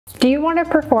Do you want to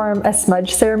perform a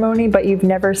smudge ceremony but you've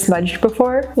never smudged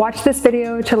before? Watch this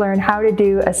video to learn how to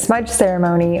do a smudge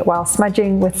ceremony while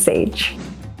smudging with sage.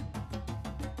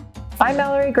 I'm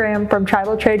Mallory Graham from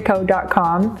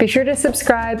tribaltradeco.com. Be sure to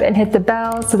subscribe and hit the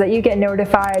bell so that you get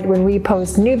notified when we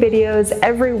post new videos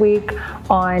every week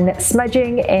on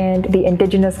smudging and the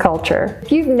indigenous culture.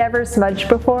 If you've never smudged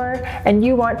before and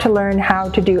you want to learn how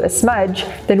to do a smudge,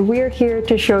 then we're here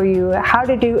to show you how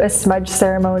to do a smudge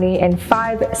ceremony in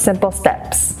 5 simple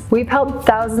steps. We've helped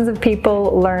thousands of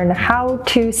people learn how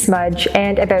to smudge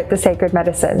and about the sacred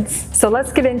medicines. So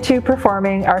let's get into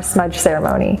performing our smudge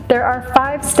ceremony. There are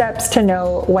 5 steps to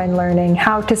know when learning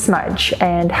how to smudge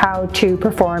and how to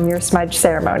perform your smudge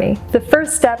ceremony. The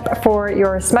first step for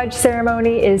your smudge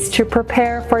ceremony is to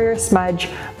prepare for your smudge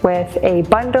with a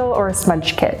bundle or a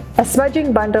smudge kit. A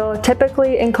smudging bundle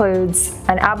typically includes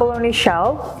an abalone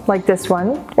shell, like this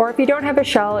one, or if you don't have a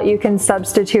shell, you can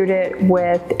substitute it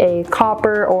with a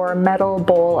copper or metal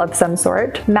bowl of some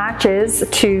sort, matches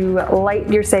to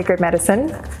light your sacred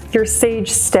medicine, your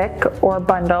sage stick or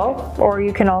bundle, or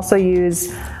you can also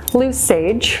use loose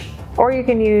sage, or you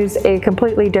can use a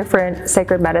completely different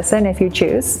sacred medicine if you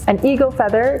choose. An eagle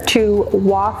feather to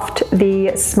waft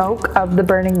the smoke of the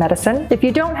burning medicine. If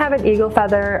you don't have an eagle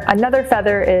feather, another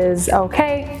feather is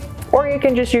okay, or you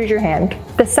can just use your hand.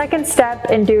 The second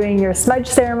step in doing your smudge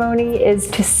ceremony is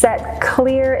to set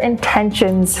clear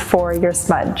intentions for your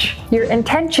smudge. Your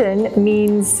intention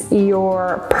means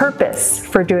your purpose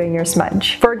for doing your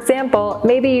smudge. For example,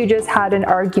 maybe you just had an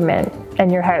argument in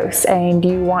your house and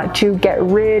you want to get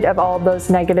rid of all those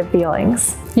negative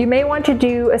feelings. You may want to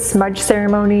do a smudge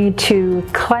ceremony to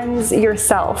cleanse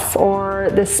yourself or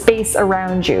the space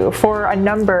around you for a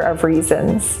number of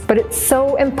reasons. But it's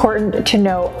so important to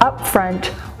know upfront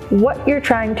what you're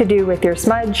trying to do with your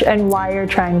smudge and why you're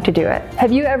trying to do it.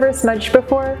 Have you ever smudged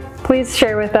before? Please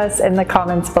share with us in the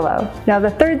comments below. Now, the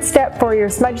third step for your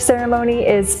smudge ceremony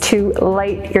is to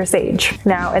light your sage.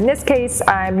 Now, in this case,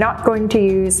 I'm not going to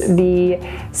use the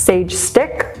sage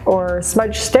stick or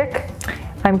smudge stick.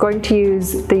 I'm going to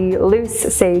use the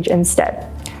loose sage instead.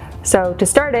 So to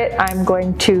start it, I'm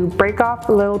going to break off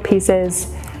little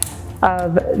pieces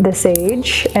of the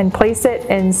sage and place it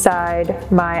inside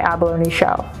my abalone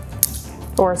shell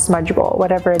or smudge bowl,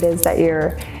 whatever it is that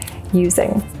you're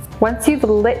using. Once you've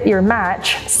lit your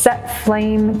match, set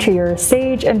flame to your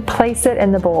sage and place it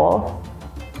in the bowl.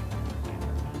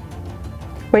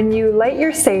 When you light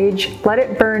your sage, let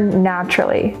it burn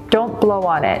naturally. Don't blow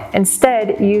on it.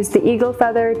 Instead, use the eagle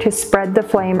feather to spread the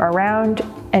flame around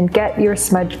and get your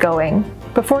smudge going.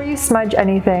 Before you smudge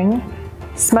anything,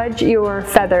 smudge your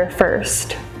feather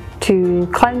first to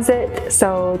cleanse it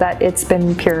so that it's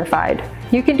been purified.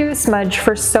 You can do a smudge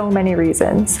for so many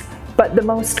reasons, but the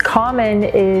most common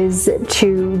is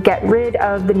to get rid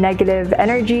of the negative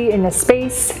energy in a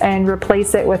space and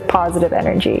replace it with positive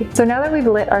energy. So now that we've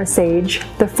lit our sage,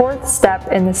 the fourth step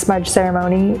in the smudge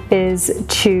ceremony is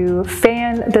to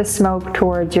fan the smoke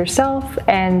towards yourself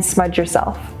and smudge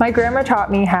yourself. My grandma taught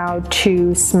me how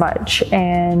to smudge,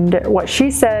 and what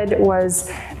she said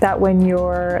was that when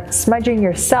you're smudging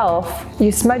yourself,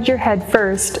 you smudge your head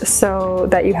first so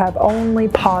that you have only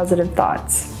positive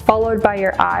thoughts, followed by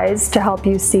your eyes to help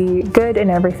you see good in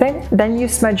everything. Then you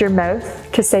smudge your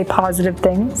mouth to say positive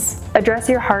things. Address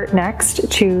your heart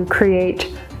next to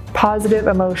create positive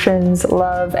emotions,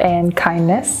 love, and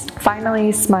kindness.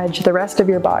 Finally, smudge the rest of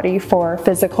your body for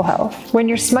physical health. When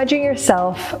you're smudging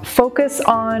yourself, focus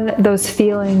on those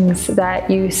feelings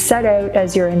that you set out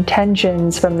as your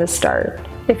intentions from the start.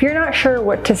 If you're not sure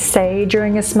what to say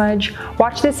during a smudge,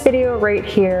 watch this video right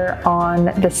here on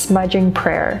the smudging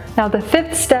prayer. Now, the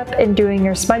fifth step in doing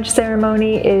your smudge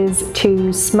ceremony is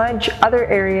to smudge other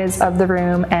areas of the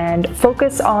room and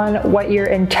focus on what your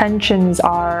intentions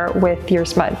are with your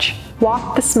smudge.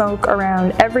 Walk the smoke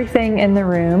around everything in the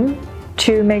room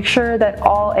to make sure that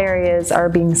all areas are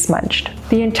being smudged.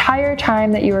 The entire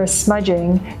time that you are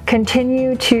smudging,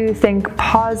 continue to think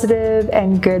positive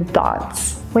and good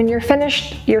thoughts. When you're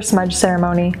finished your smudge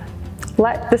ceremony,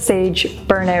 let the sage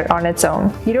burn out on its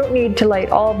own. You don't need to light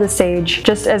all of the sage,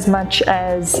 just as much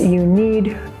as you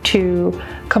need to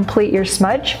complete your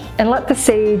smudge, and let the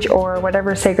sage or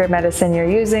whatever sacred medicine you're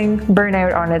using burn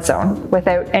out on its own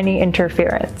without any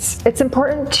interference. It's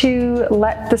important to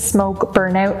let the smoke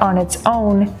burn out on its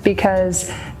own because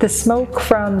the smoke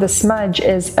from the smudge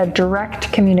is a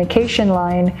direct communication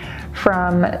line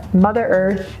from Mother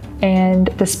Earth and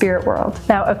the spirit world.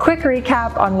 Now, a quick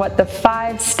recap on what the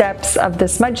 5 steps of the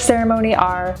smudge ceremony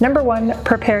are. Number 1,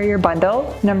 prepare your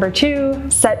bundle. Number 2,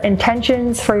 set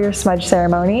intentions for your smudge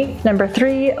ceremony. Number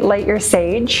 3, light your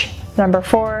sage. Number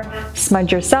 4,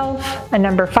 smudge yourself. And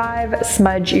number 5,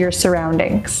 smudge your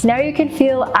surroundings. Now you can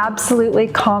feel absolutely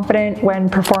confident when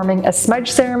performing a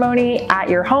smudge ceremony at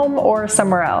your home or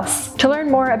somewhere else. To learn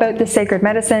more about the sacred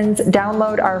medicines,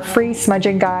 download our free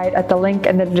smudging guide at the link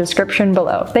in the description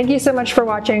below. Thank you so much for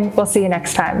watching. We'll see you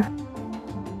next time.